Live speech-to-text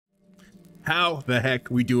How the heck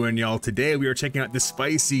we doing, y'all? Today we are checking out this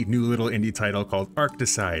spicy new little indie title called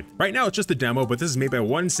Arcticide. Right now it's just a demo, but this is made by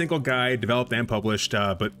one single guy, developed and published,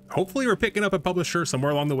 but hopefully we're picking up a publisher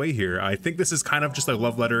somewhere along the way here. I think this is kind of just a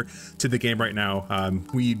love letter to the game right now.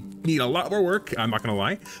 We need a lot more work, I'm not gonna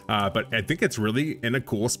lie, but I think it's really in a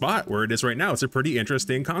cool spot where it is right now. It's a pretty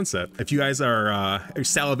interesting concept. If you guys are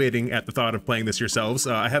salivating at the thought of playing this yourselves,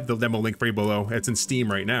 I have the demo link for you below. It's in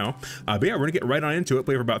Steam right now. But yeah, we're gonna get right on into it,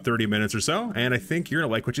 play for about 30 minutes or so. And I think you're gonna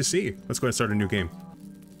like what you see. Let's go ahead and start a new game.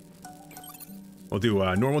 We'll do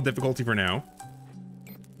normal difficulty for now.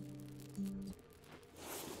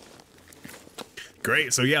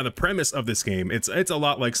 Great. So yeah, the premise of this game, it's a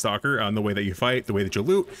lot like Stalker on the way that you fight, the way that you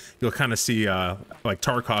loot. You'll kind of see like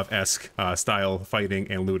Tarkov-esque style fighting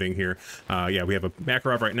and looting here. Yeah, we have a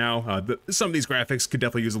Makarov right now. Some of these graphics could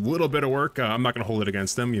definitely use a little bit of work. I'm not going to hold it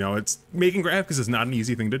against them. You know, it's making graphics is not an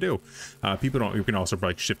easy thing to do. We can also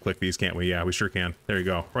probably shift click these, can't we? Yeah, we sure can. There you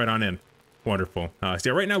go. Right on in. Wonderful. So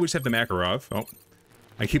yeah, right now we just have the Makarov. Oh.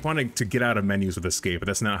 I keep wanting to get out of menus with escape, but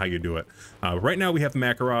that's not how you do it. Right now we have the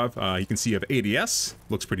Makarov. You can see you have ADS,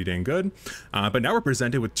 looks pretty dang good. But now we're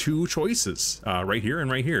presented with two choices, right here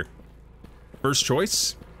and right here. First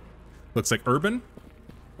choice looks like urban,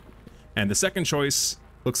 and the second choice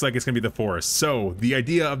looks like it's gonna be the forest. So the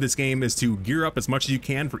idea of this game is to gear up as much as you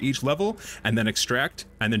can for each level, and then extract,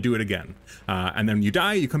 and then do it again. And then when you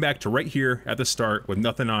die, you come back to right here at the start with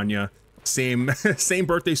nothing on you. Same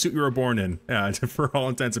birthday suit you were born in, for all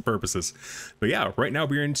intents and purposes. But yeah, right now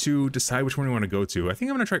we're going to decide which one we want to go to. I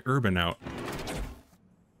think I'm going to try urban out.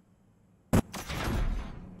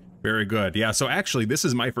 Very good. Yeah, so actually this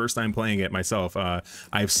is my first time playing it myself.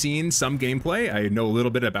 I've seen some gameplay. I know a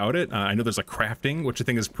little bit about it. I know there's a crafting, which I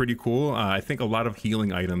think is pretty cool. I think a lot of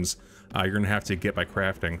healing items you're going to have to get by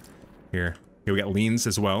crafting. Here we got leans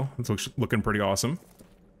as well. It's looking pretty awesome.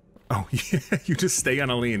 Oh yeah, you just stay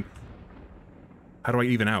on a lean. How do I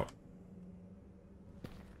even out?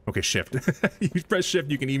 Okay, shift. You press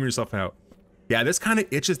shift, you can even yourself out. Yeah, this kind of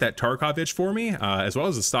itches that Tarkov itch for me, as well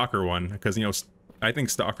as the Stalker one, because, you know, I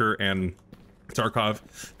think Stalker and Tarkov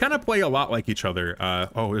kind of play a lot like each other.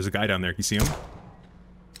 Oh, there's a guy down there. You see him?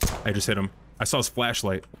 I just hit him. I saw his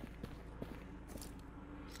flashlight.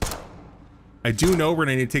 I do know we're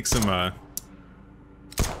gonna need to take some,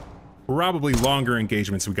 probably longer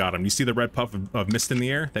engagements. We got him. You see the red puff of mist in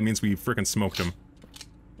the air? That means we freaking smoked him.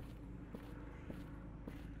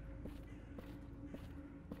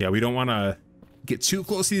 Yeah, we don't want to get too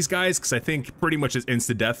close to these guys because I think pretty much it's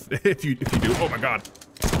instant death if you do. Oh my god.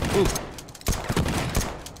 Ooh.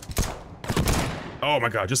 Oh my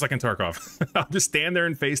god, just like in Tarkov. I'll just stand there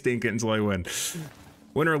and face tank it until I win.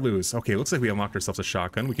 Win or lose. Okay, looks like we unlocked ourselves a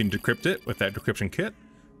shotgun. We can decrypt it with that decryption kit.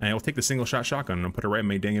 And I'll take the single shot shotgun and put it right in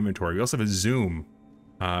my dang inventory. We also have a zoom.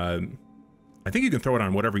 I think you can throw it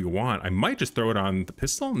on whatever you want. I might just throw it on the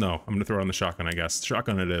pistol. No, I'm gonna throw it on the shotgun, I guess.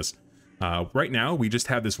 Shotgun it is. Right now, we just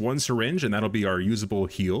have this one syringe, and that'll be our usable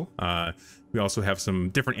heal. We also have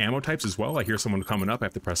some different ammo types as well. I hear someone coming up. I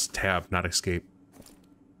have to press tab, not escape.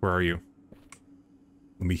 Where are you?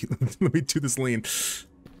 Let me do this lean.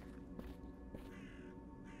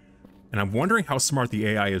 And I'm wondering how smart the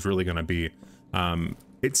AI is really going to be.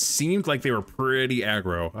 It seemed like they were pretty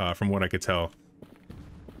aggro, from what I could tell.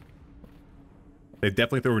 They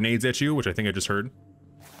definitely throw grenades at you, which I think I just heard.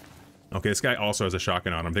 Okay, this guy also has a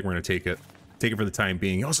shotgun on him. I think we're gonna take it. Take it for the time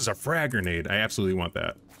being. He also has a frag grenade. I absolutely want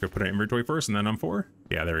that. Gonna put it in inventory first and then on 4?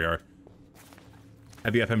 Yeah, there we are.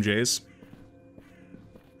 Heavy FMJs.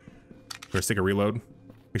 Let's take a reload.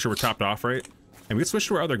 Make sure we're topped off right. And we can switch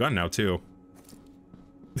to our other gun now too.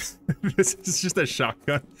 This is just a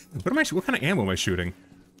shotgun. What kind of ammo am I shooting?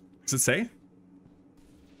 Does it say?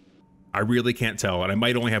 I really can't tell, and I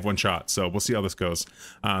might only have one shot, so we'll see how this goes.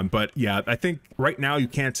 But yeah, I think right now you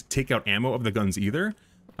can't take out ammo of the guns either.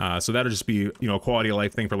 So that'll just be, you know, a quality of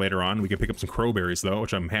life thing for later on. We can pick up some crowberries though,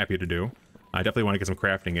 which I'm happy to do. I definitely want to get some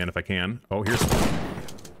crafting in if I can. Oh, here's...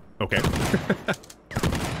 Okay.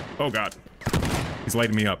 Oh god. He's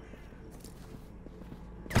lighting me up.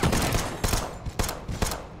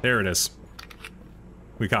 There it is.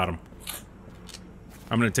 We caught him.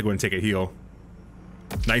 I'm gonna go ahead and take a heal.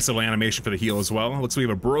 Nice little animation for the heal as well. Looks like we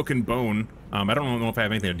have a broken bone. I don't know if I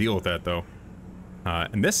have anything to deal with that though.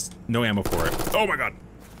 And this, no ammo for it. Oh my god.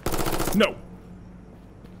 No.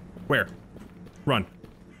 Where? Run.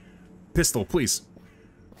 Pistol, please.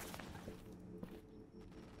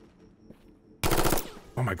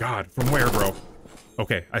 Oh my god. From where, bro?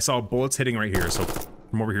 Okay, I saw bullets hitting right here, so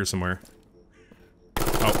from over here somewhere.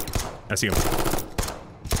 Oh, I see him.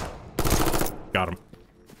 Got him.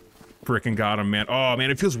 Frickin' got him, man. Oh, man,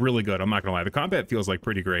 it feels really good. I'm not gonna lie. The combat feels like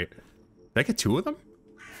pretty great. Did I get 2 of them?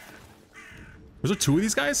 Was there 2 of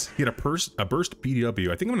these guys? He had a burst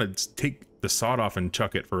BDW. I think I'm gonna take the sawed off and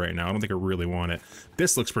chuck it for right now. I don't think I really want it.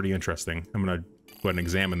 This looks pretty interesting. I'm gonna go ahead and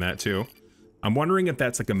examine that too. I'm wondering if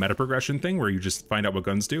that's like a meta progression thing where you just find out what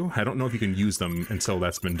guns do. I don't know if you can use them until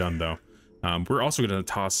that's been done though. We're also gonna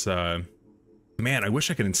toss, man, I wish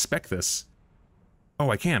I could inspect this. Oh,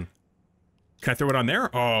 I can. Can I throw it on there?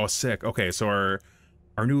 Oh, sick. Okay, so our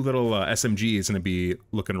new little SMG is gonna be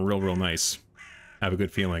looking real nice. I have a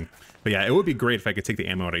good feeling. But yeah, it would be great if I could take the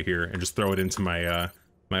ammo out of here and just throw it into my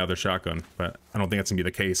my other shotgun. But I don't think that's gonna be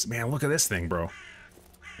the case. Man, look at this thing, bro.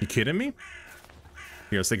 You kidding me?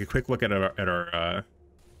 Here, let's take a quick look at our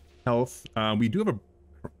health. We do have a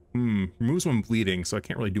removes when bleeding, so I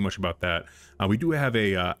can't really do much about that. We do have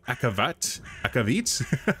a Akavit.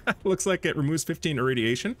 Looks like it removes 15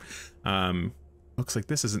 irradiation. Looks like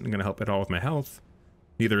this isn't gonna help at all with my health.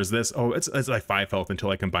 Neither is this. Oh, it's like 5 health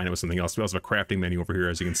until I combine it with something else. We also have a crafting menu over here,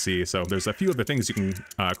 as you can see. So there's a few other things you can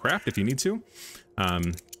craft if you need to.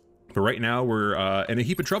 But right now we're in a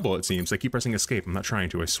heap of trouble, it seems. I keep pressing escape. I'm not trying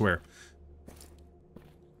to, I swear.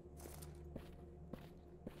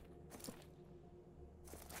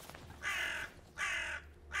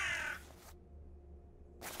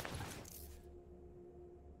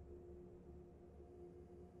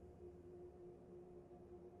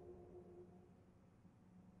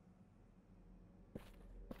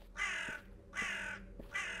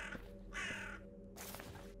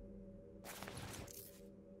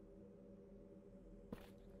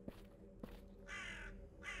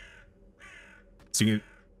 So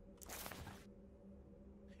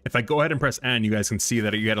if I go ahead and press N, you guys can see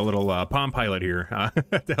that you get a little Palm Pilot here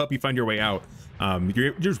to help you find your way out.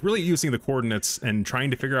 You're just really using the coordinates and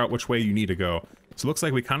trying to figure out which way you need to go. So it looks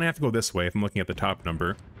like we kind of have to go this way if I'm looking at the top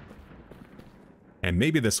number. And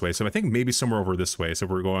maybe this way. So I think maybe somewhere over this way. So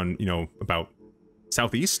we're going, you know, about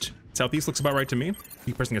southeast. Southeast looks about right to me.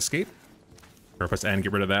 Keep pressing escape. Or press N,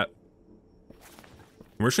 get rid of that.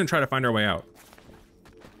 And we're just going to try to find our way out.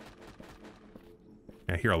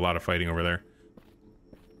 I hear a lot of fighting over there.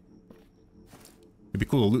 It'd be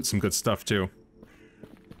cool to loot some good stuff, too.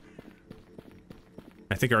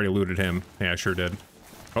 I think I already looted him. Yeah, I sure did.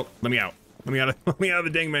 Oh, let me out. Let me out of, let me out of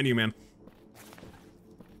the dang menu, man.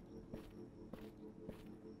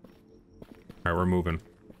 Alright, we're moving.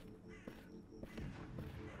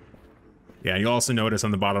 Yeah, you also notice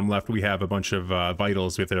on the bottom left we have a bunch of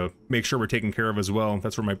vitals we have to make sure we're taken care of as well.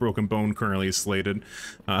 That's where my broken bone currently is slated.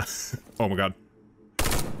 Oh my god.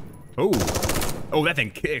 Oh! Oh, that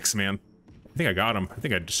thing kicks, man. I think I got him. I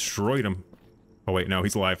think I destroyed him. Oh wait, no,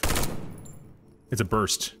 he's alive. It's a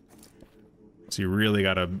burst. So you really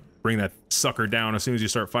gotta bring that sucker down as soon as you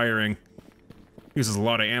start firing. Uses a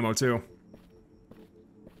lot of ammo, too.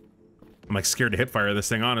 I'm like scared to hip fire this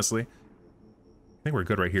thing, honestly. I think we're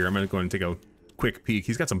good right here. I'm gonna go and take a quick peek.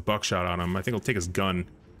 He's got some buckshot on him. I think he'll take his gun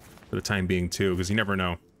for the time being, too, because you never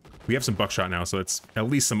know. We have some buckshot now, so it's at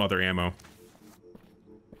least some other ammo.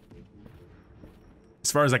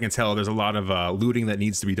 As far as I can tell, there's a lot of looting that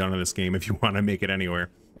needs to be done in this game if you want to make it anywhere.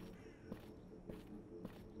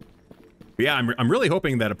 But yeah, I'm really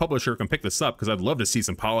hoping that a publisher can pick this up, because I'd love to see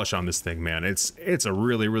some polish on this thing, man. It's a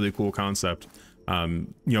really cool concept.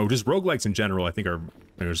 You know, just roguelikes in general, I think are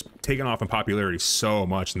just taken off in popularity so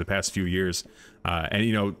much in the past few years. And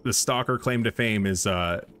you know, the Stalker claim to fame is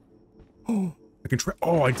oh, I can try.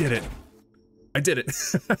 Oh, I did it. I did it.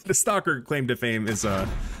 The Stalker claim to fame is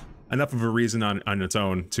enough of a reason on its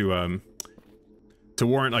own to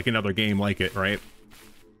warrant like another game like it, right?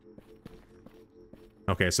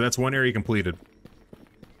 Okay, so that's one area completed.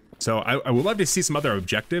 So I would love to see some other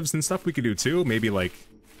objectives and stuff we could do too. Maybe like,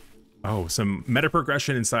 oh, some meta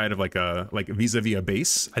progression inside of like a vis-a-vis a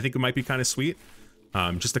base. I think it might be kind of sweet.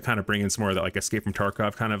 Just to kind of bring in some more of that like Escape from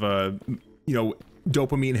Tarkov kind of a, you know,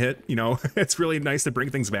 dopamine hit, you know. It's really nice to bring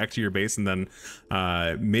things back to your base, and then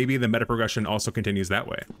maybe the meta progression also continues that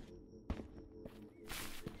way.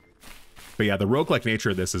 But yeah, the roguelike nature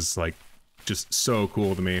of this is like just so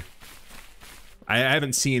cool to me. I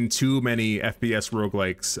haven't seen too many FPS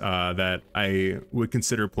roguelikes that I would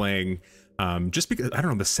consider playing, just because, I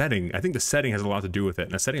don't know, the setting. I think the setting has a lot to do with it,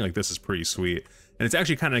 and a setting like this is pretty sweet. And it's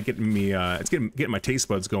actually kind of getting me, it's getting my taste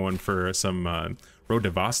buds going for some Road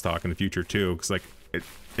to Vostok in the future too, because like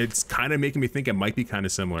it's kind of making me think it might be kind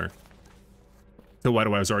of similar to what I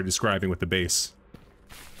was already describing with the base.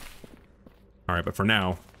 All right, but for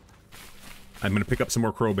now, I'm gonna pick up some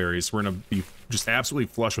more crowberries. We're gonna be just absolutely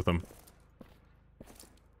flush with them.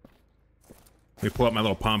 Let me pull up my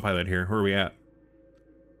little Palm Pilot here. Where are we at?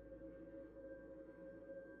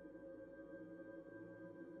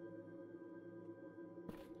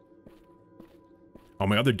 Oh,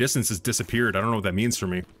 my other distance has disappeared. I don't know what that means for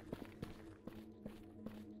me.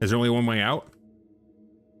 Is there only one way out?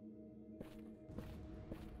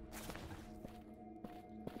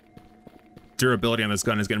 Durability on this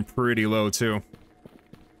gun is getting pretty low, too.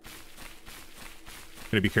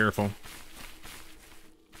 Gotta be careful.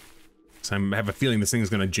 So I have a feeling this thing is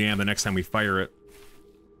gonna jam the next time we fire it.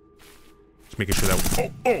 Just making sure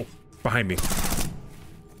that... Oh! Behind me.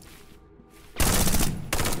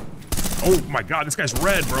 Oh my god, this guy's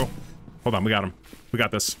red, bro. Hold on, we got him. We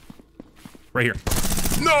got this. Right here.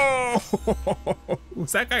 No!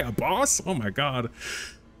 Was that guy a boss? Oh my god.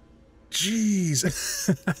 Jeez.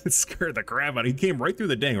 It scared the crap out of him. He came right through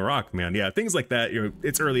the dang rock, man. Yeah, things like that, you know,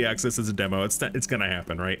 it's early access, it's a demo, it's gonna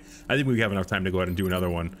happen, right? I think we have enough time to go ahead and do another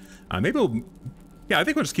one. Maybe we'll... Yeah, I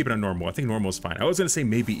think we'll just keep it on normal. I think normal is fine. I was gonna say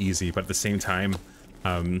maybe easy, but at the same time,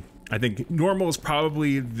 I think normal is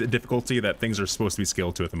probably the difficulty that things are supposed to be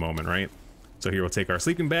scaled to at the moment, right? So here we'll take our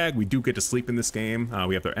sleeping bag. We do get to sleep in this game.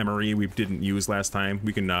 We have the emery we didn't use last time.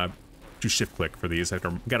 We can do shift click for these.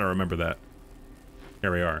 Gotta remember that.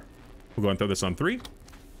 There we are. We'll go and throw this on 3.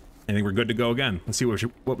 I think we're good to go again. Let's see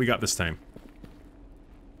what we got this time.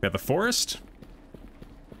 We got the forest.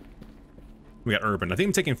 We got urban. I think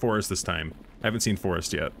I'm taking forest this time. I haven't seen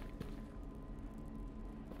forest yet.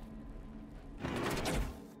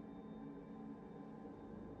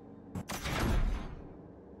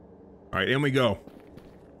 All right, in we go.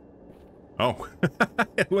 Oh,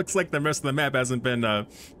 it looks like the rest of the map hasn't been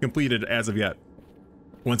completed as of yet.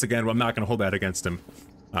 Once again, I'm not going to hold that against him.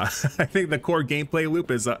 I think the core gameplay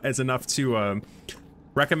loop is enough to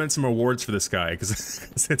recommend some rewards for this guy,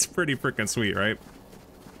 because it's pretty freaking sweet, right?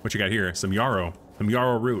 What you got here? Some yarrow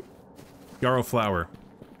root, yarrow flower.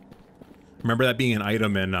 Remember that being an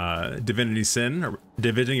item in Divinity Sin, or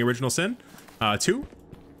Divinity Original Sin 2?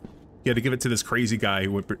 You had to give it to this crazy guy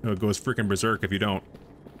who goes freaking berserk if you don't.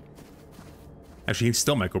 Actually, he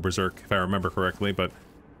still might go berserk, if I remember correctly, but...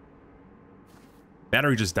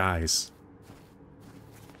 Battery just dies.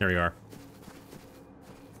 There we are.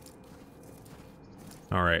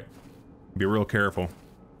 Alright. Be real careful.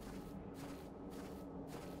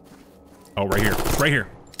 Oh, right here. Right here.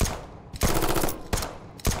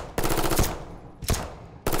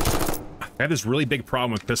 I have this really big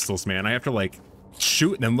problem with pistols, man. I have to, like...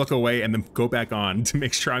 shoot and then look away and then go back on to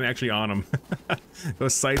make sure I'm actually on them.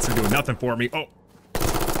 Those sights are doing nothing for me. Oh,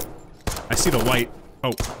 I see the light.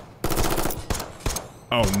 Oh,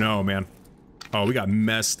 oh no, man. Oh, we got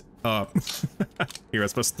messed up. Here,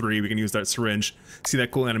 that's +3. We can use that syringe. See that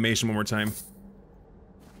cool animation one more time.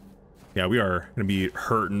 Yeah, we are gonna be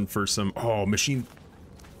hurting for some... Oh, machine...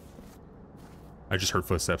 I just heard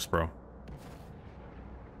footsteps, bro.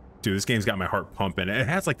 Dude, this game's got my heart pumping. It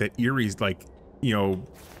has like that eerie, like, you know,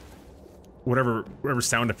 whatever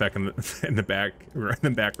sound effect in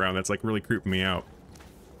the background that's like really creeping me out.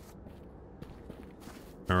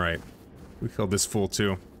 All right, we killed this fool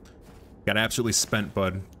too. Got absolutely spent,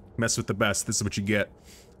 bud. Mess with the best. This is what you get.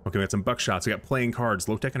 Okay, we got some buckshots. We got playing cards.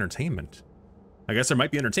 Low-tech entertainment. I guess there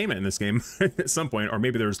might be entertainment in this game at some point, or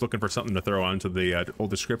maybe they're just looking for something to throw onto the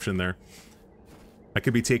old description there. I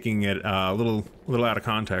could be taking it a little out of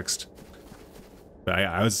context. But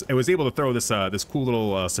I was able to throw this this cool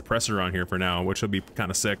little suppressor on here for now, which will be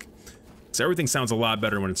kind of sick. So everything sounds a lot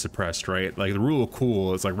better when it's suppressed, right? Like the rule of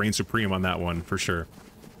cool is like reign supreme on that one for sure.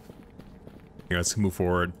 Here, let's move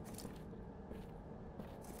forward.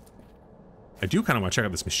 I do kind of want to check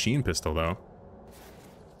out this machine pistol though.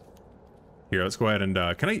 Here, let's go ahead and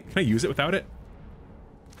can I use it without it?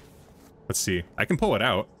 Let's see. I can pull it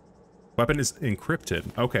out. Weapon is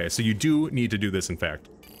encrypted. Okay, so you do need to do this, in fact.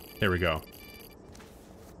 There we go.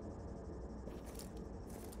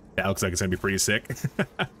 That looks like it's gonna be pretty sick.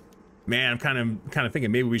 Man, I'm kind of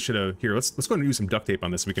thinking maybe we should have... Here, let's go and use some duct tape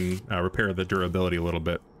on this so we can repair the durability a little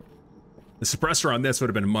bit. The suppressor on this would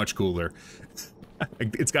have been much cooler.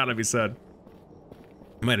 It's gotta be said.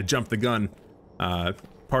 I might have jumped the gun.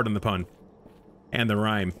 Pardon the pun. And the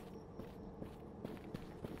rhyme.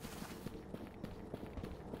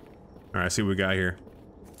 Alright, see what we got here.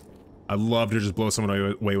 I'd love to just blow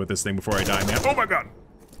someone away with this thing before I die, man. Oh my god!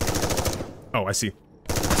 Oh, I see.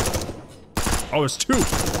 Oh, there's 2!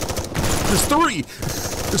 There's 3!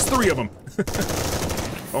 There's 3 of them!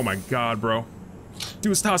 Oh my god, bro.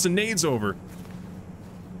 Dude's tossing nades over.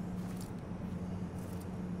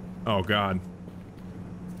 Oh god.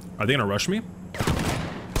 Are they gonna rush me?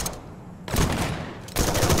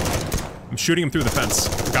 I'm shooting him through the fence.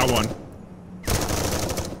 Got one.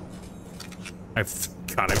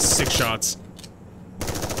 God, I have 6 shots.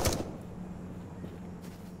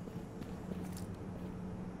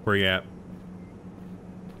 Where you at?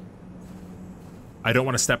 I don't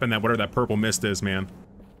want to step in that, whatever that purple mist is, man.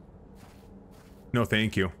 No,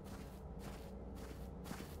 thank you.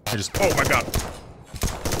 I just, oh my god.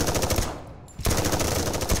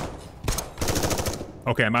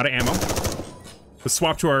 Okay, I'm out of ammo. Let's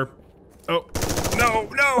swap to our, oh, no,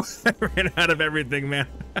 no. I ran out of everything, man.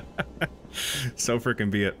 So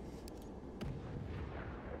freaking be it.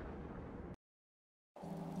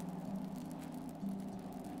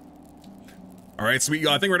 All right, sweet.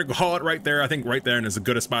 I think we're gonna call it right there. I think right there and is as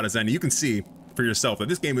good a spot as any. You can see for yourself that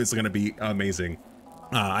this game is gonna be amazing.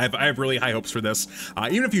 I have really high hopes for this.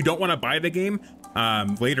 Even if you don't want to buy the game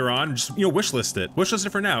later on, just wishlist it. Wishlist it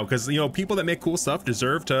for now, because people that make cool stuff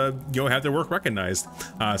deserve to have their work recognized.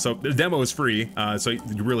 So the demo is free, so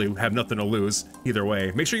you really have nothing to lose either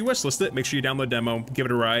way. Make sure you wishlist it. Make sure you download the demo, give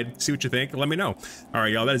it a ride, see what you think. Let me know. All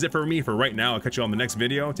right, y'all. That is it for me for right now. I'll catch you on the next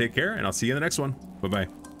video. Take care, and I'll see you in the next one. Bye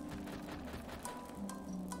bye.